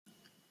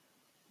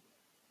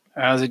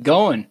How's it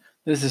going?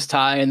 This is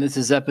Ty, and this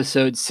is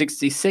episode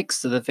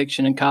 66 of the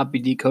Fiction and Copy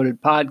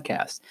Decoded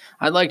podcast.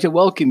 I'd like to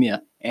welcome you,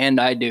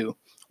 and I do.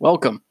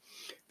 Welcome.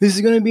 This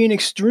is going to be an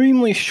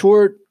extremely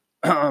short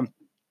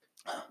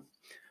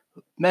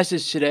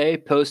message today,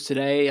 post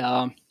today,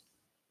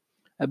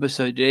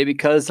 episode today,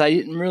 because I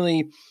didn't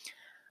really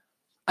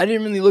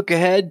look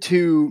ahead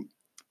to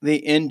the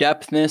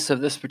in-depthness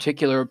of this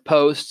particular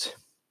post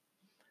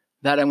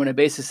that I'm going to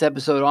base this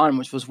episode on,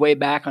 which was way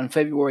back on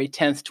February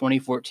 10th,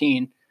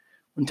 2014.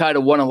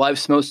 Entitled One of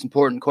Life's Most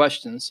Important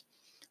Questions.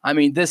 I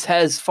mean, this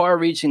has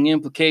far-reaching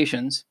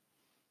implications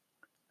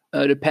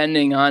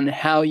depending on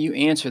how you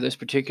answer this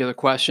particular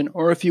question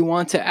or if you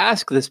want to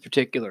ask this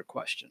particular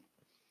question,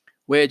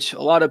 which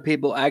a lot of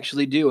people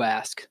actually do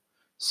ask.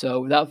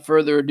 So without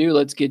further ado,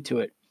 let's get to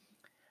it.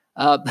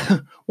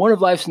 One of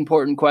life's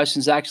important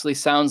questions actually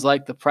sounds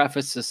like the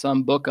preface to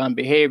some book on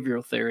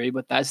behavioral theory,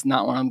 but that's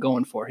not what I'm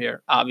going for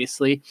here,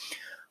 obviously.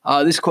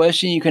 This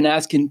question you can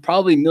ask in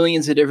probably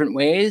millions of different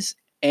ways,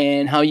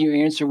 and how you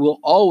answer will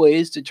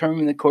always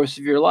determine the course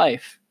of your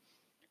life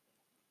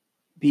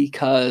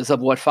because of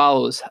what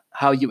follows,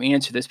 how you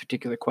answer this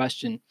particular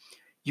question.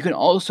 You can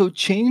also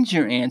change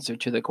your answer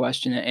to the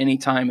question at any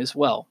time as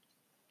well.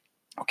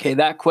 Okay,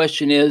 that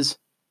question is,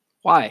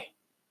 why?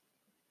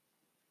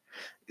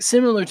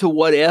 Similar to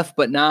what if,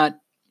 but not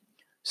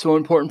so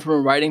important from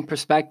a writing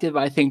perspective,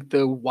 I think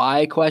the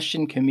why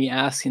question can be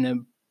asked in a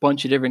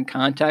bunch of different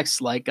contexts,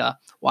 like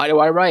why do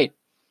I write?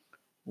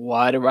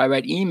 Why do I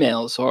write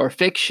emails or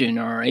fiction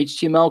or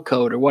HTML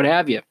code or what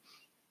have you?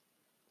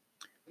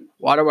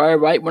 Why do I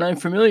write what I'm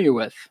familiar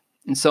with?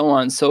 And so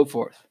on and so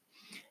forth.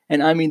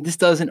 And I mean, this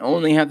doesn't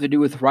only have to do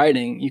with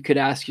writing. You could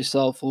ask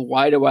yourself, well,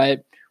 why do I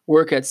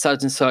work at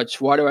such and such?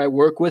 Why do I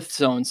work with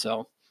so and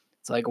so?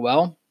 It's like,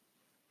 well,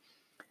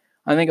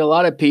 I think a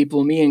lot of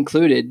people, me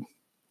included,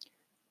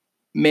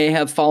 may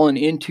have fallen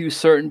into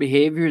certain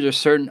behaviors or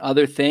certain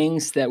other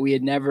things that we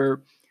had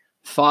never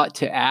thought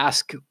to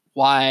ask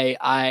why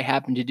I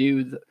happen to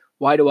do,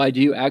 why do I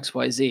do X,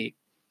 Y, Z?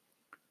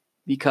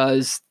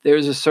 Because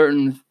there's a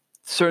certain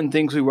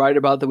things we write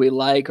about that we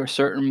like, or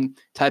certain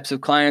types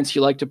of clients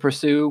you like to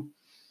pursue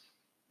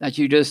that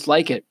you just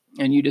like it.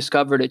 And you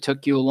discovered it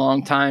took you a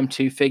long time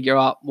to figure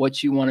out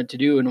what you wanted to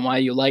do and why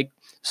you like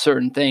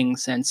certain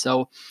things. And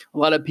so a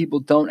lot of people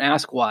don't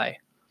ask why.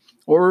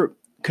 Or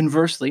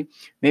conversely,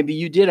 maybe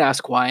you did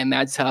ask why, and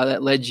that's how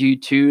that led you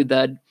to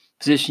the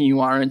position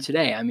you are in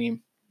today. I mean,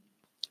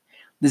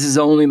 this is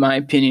only my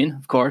opinion,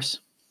 of course.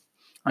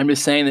 I'm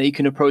just saying that you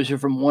can approach it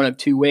from one of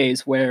two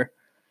ways, where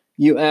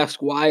you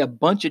ask why a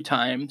bunch of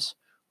times,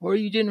 or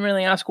you didn't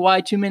really ask why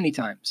too many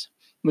times,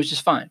 which is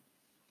fine.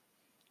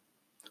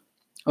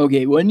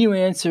 Okay, when you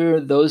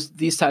answer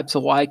these types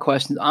of why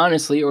questions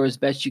honestly, or as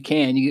best you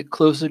can, you get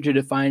closer to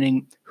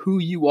defining who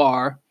you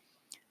are,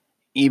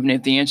 even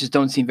if the answers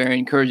don't seem very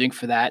encouraging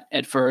for that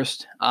at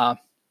first. I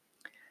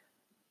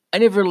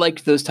never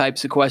liked those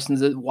types of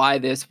questions, why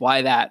this,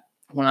 why that,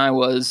 when I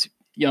was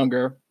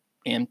younger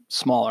and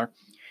smaller.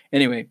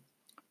 Anyway,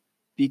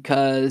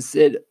 because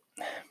it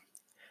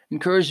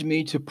encouraged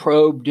me to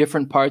probe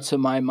different parts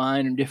of my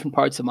mind and different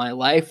parts of my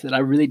life that I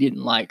really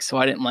didn't like. So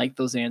I didn't like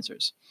those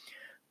answers.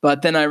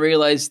 But then I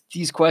realized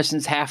these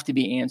questions have to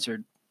be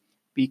answered,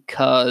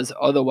 because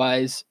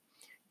otherwise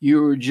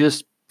you were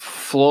just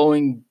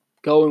going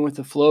with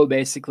the flow,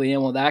 basically.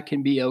 And while that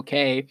can be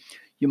okay,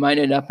 you might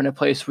end up in a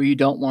place where you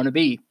don't want to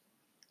be.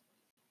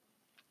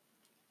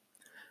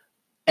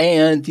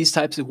 And these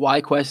types of why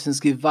questions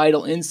give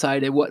vital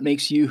insight at what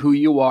makes you who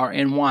you are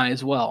and why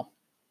as well.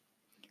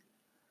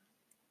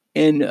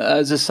 And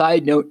as a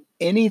side note,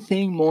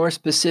 anything more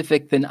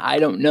specific than I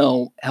don't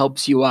know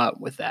helps you out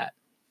with that.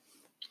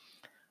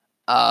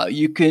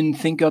 You can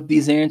think up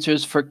these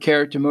answers for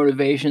character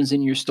motivations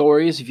in your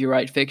stories. If you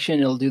write fiction,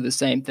 it'll do the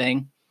same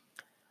thing.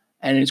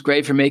 And it's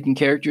great for making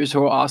characters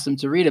who are awesome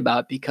to read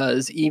about,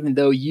 because even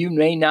though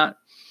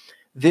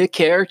the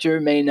character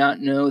may not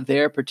know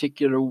their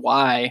particular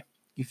why,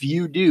 if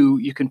you do,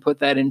 you can put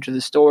that into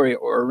the story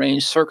or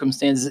arrange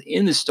circumstances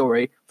in the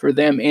story for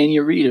them and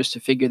your readers to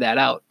figure that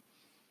out.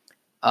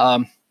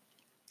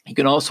 You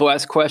can also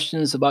ask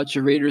questions about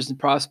your readers and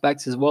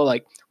prospects as well,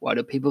 like, why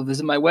do people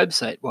visit my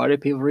website? Why do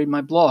people read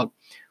my blog?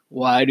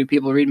 Why do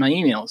people read my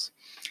emails?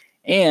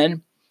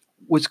 And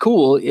what's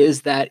cool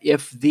is that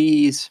if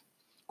these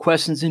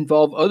questions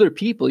involve other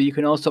people, you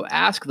can also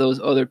ask those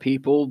other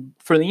people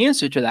for the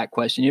answer to that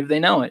question if they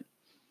know it,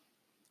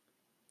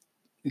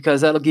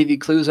 because that'll give you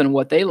clues on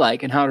what they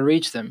like and how to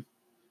reach them.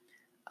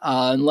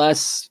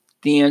 Unless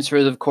the answer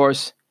is, of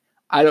course,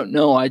 I don't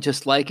know, I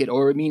just like it.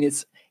 Or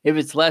if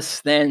it's less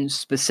than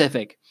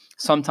specific.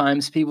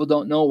 Sometimes people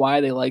don't know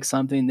why they like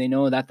something. They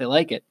know that they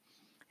like it,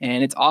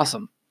 and it's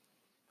awesome.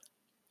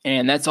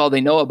 And that's all they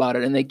know about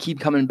it. And they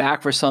keep coming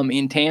back for some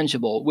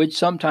intangible, which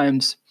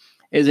sometimes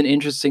is an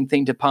interesting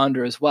thing to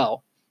ponder as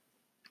well.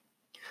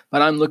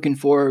 But I'm looking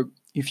for,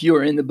 if you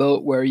are in the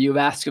boat where you've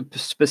asked a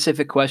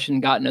specific question,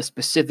 gotten a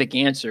specific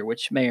answer,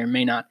 which may or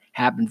may not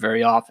happen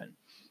very often.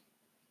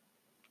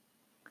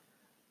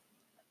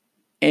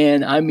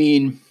 And I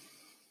mean,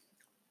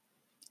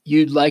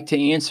 you'd like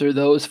to answer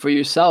those for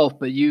yourself,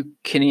 but you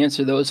can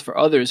answer those for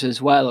others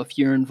as well if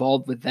you're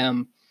involved with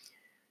them.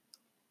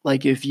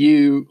 Like if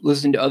you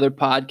listen to other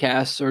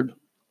podcasts or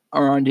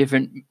are on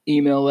different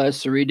email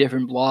lists or read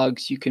different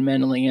blogs, you can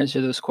mentally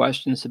answer those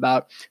questions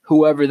about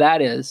whoever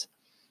that is.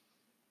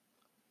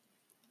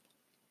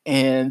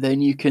 And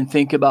then you can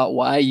think about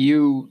why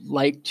you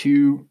like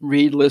to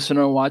read, listen,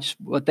 or watch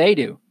what they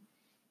do.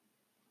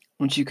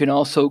 Which you can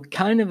also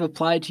kind of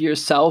apply to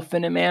yourself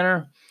in a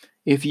manner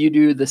if you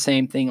do the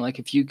same thing, like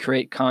if you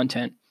create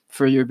content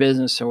for your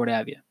business or what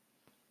have you.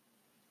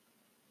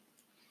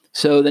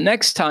 So the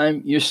next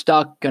time you're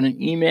stuck on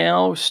an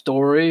email,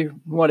 story,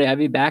 what have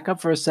you, back up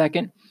for a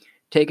second,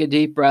 take a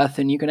deep breath,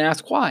 and you can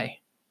ask why.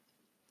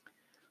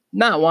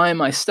 Not why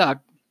am I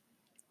stuck?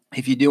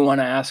 If you do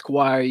want to ask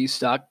why are you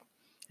stuck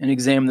and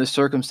examine the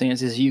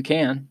circumstances, you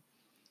can.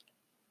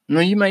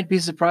 No, you might be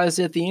surprised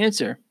at the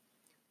answer,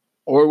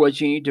 or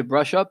what you need to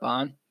brush up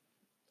on,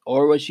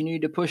 or what you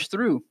need to push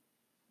through.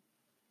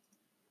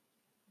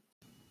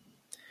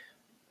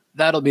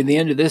 That'll be the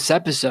end of this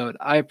episode.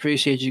 I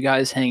appreciate you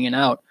guys hanging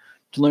out.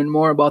 To learn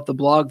more about the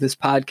blog this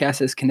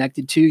podcast is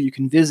connected to, you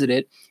can visit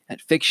it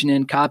at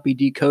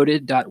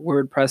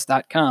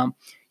fictionandcopydecoded.wordpress.com.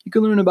 You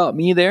can learn about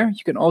me there.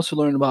 You can also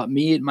learn about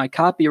me at my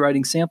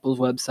copywriting samples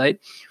website,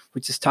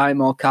 which is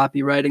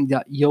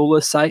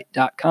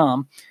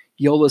timeallcopywriting.yolasite.com.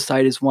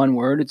 Yolasite is one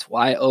word. It's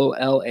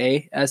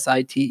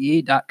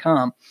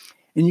YOLASITE.com.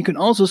 And you can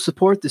also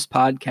support this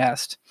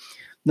podcast.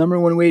 Number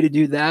one way to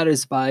do that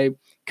is by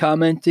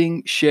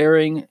commenting,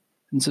 sharing,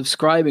 and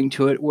subscribing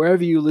to it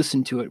wherever you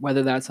listen to it,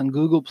 whether that's on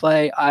Google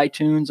Play,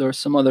 iTunes, or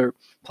some other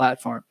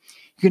platform.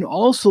 You can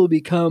also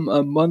become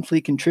a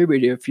monthly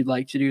contributor if you'd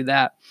like to do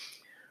that.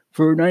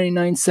 For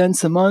 99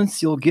 cents a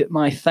month, you'll get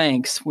my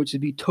thanks, which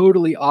would be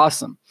totally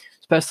awesome,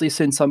 especially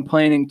since I'm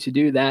planning to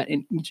do that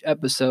in each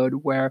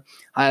episode where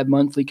I have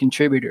monthly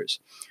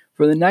contributors.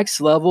 For the next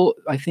level,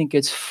 I think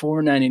it's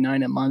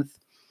 $4.99 a month.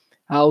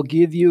 I'll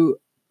give you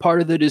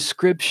part of the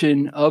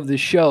description of the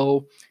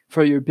show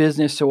for your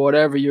business or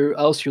whatever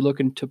else you're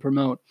looking to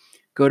promote.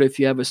 Go to if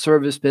you have a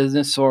service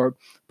business or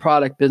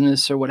product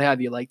business or what have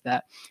you like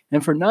that.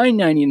 And for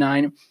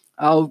 $9.99,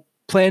 I'll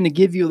plan to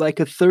give you like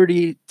a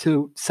 30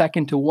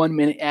 second to 1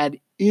 minute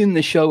ad in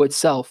the show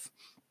itself.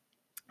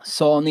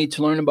 So I'll need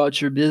to learn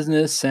about your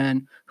business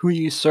and who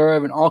you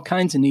serve and all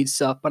kinds of neat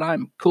stuff, but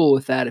I'm cool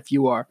with that if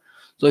you are.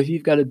 So if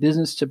you've got a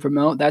business to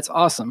promote, that's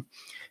awesome.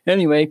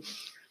 Anyway,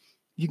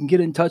 you can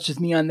get in touch with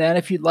me on that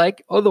if you'd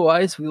like.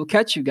 Otherwise, we will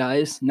catch you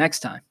guys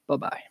next time.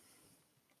 Bye-bye.